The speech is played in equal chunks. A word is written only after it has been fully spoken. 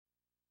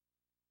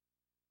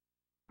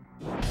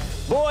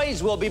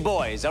Boys will be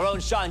boys. Our own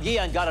Sean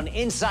Guion got an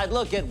inside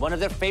look at one of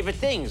their favorite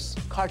things,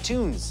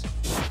 cartoons.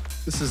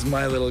 This is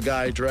my little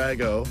guy,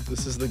 Drago.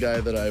 This is the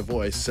guy that I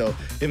voice. So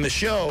in the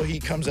show, he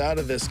comes out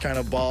of this kind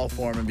of ball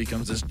form and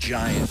becomes this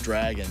giant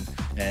dragon.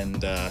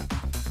 And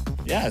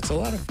yeah, it's a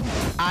lot of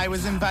fun. I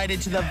was invited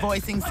to the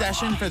voicing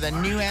session for the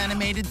new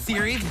animated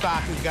series,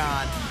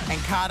 Bakugan, and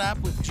caught up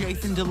with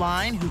Jason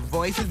Deline, who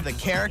voices the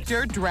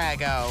character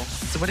Drago.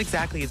 So what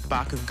exactly is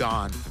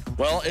Bakugan?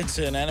 Well, it's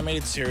an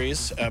animated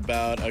series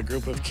about a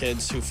group of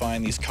kids who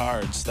find these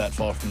cards that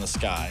fall from the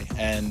sky,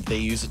 and they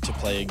use it to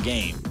play a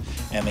game.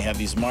 And they have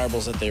these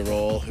marbles that they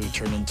roll who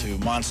turn into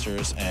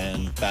monsters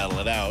and battle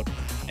it out.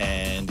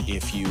 And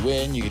if you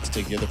win, you get to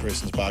take the other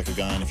person's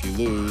Bakugan. If you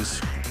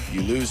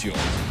lose yours.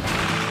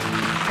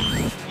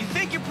 You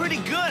think you're pretty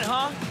good,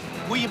 huh?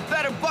 Well, you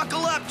better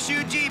buckle up,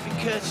 Shuji,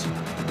 because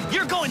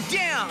you're going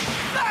down!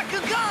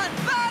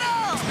 Bakugan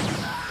Battle!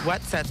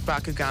 What sets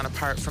Bakugan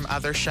apart from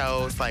other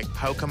shows like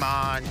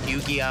Pokemon,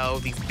 Yu-Gi-Oh!,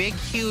 these big,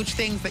 huge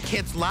things that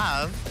kids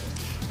love?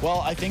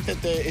 Well, I think that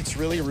it's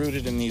really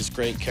rooted in these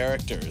great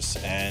characters,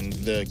 and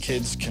the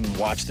kids can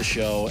watch the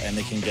show and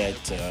they can get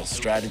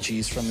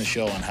strategies from the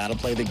show on how to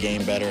play the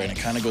game better, and it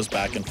kind of goes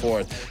back and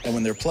forth. And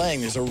when they're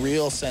playing, there's a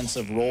real sense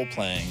of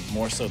role-playing,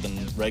 more so than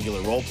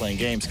regular role-playing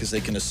games, because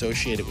they can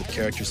associate it with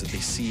characters that they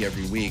see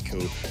every week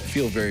who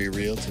feel very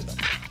real to them.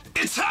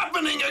 It's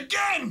happening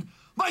again!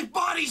 My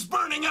body's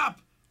burning up!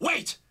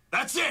 Wait,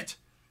 that's it!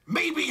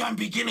 Maybe I'm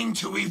beginning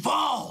to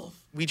evolve!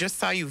 We just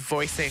saw you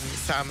voicing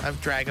some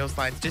of Drago's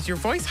lines. Does your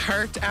voice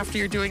hurt after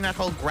you're doing that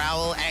whole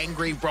growl,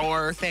 angry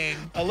roar thing?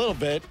 A little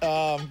bit,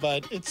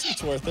 but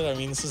it's worth it. I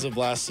mean, this is a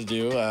blast to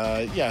do.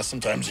 Yeah,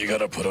 sometimes you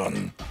gotta put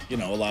on, a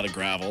lot of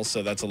gravel,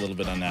 so that's a little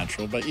bit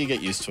unnatural, but you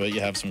get used to it.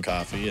 You have some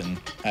coffee and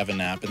have a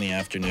nap in the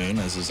afternoon,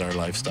 as is our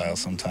lifestyle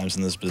sometimes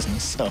in this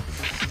business, so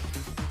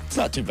it's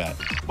not too bad.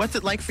 What's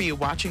it like for you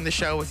watching the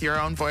show with your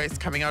own voice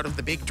coming out of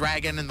the big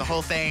dragon and the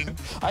whole thing?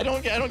 I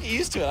don't get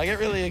used to it. I get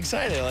really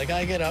excited. Like,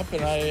 I get up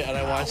and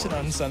I watch it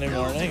on Sunday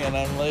morning, and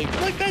I'm like,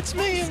 that's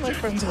me. And my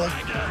friends are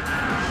like,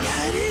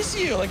 yeah, it is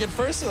you. Like, at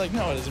first they're like,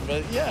 no, it isn't.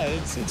 But yeah,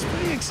 it's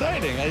pretty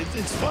exciting.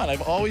 It's fun.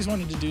 I've always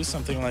wanted to do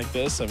something like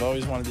this. I've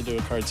always wanted to do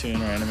a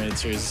cartoon or animated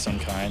series of some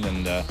kind.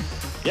 And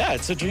yeah,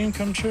 it's a dream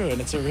come true. And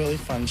it's a really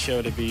fun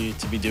show to be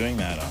doing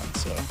that on.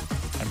 So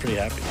I'm pretty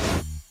happy.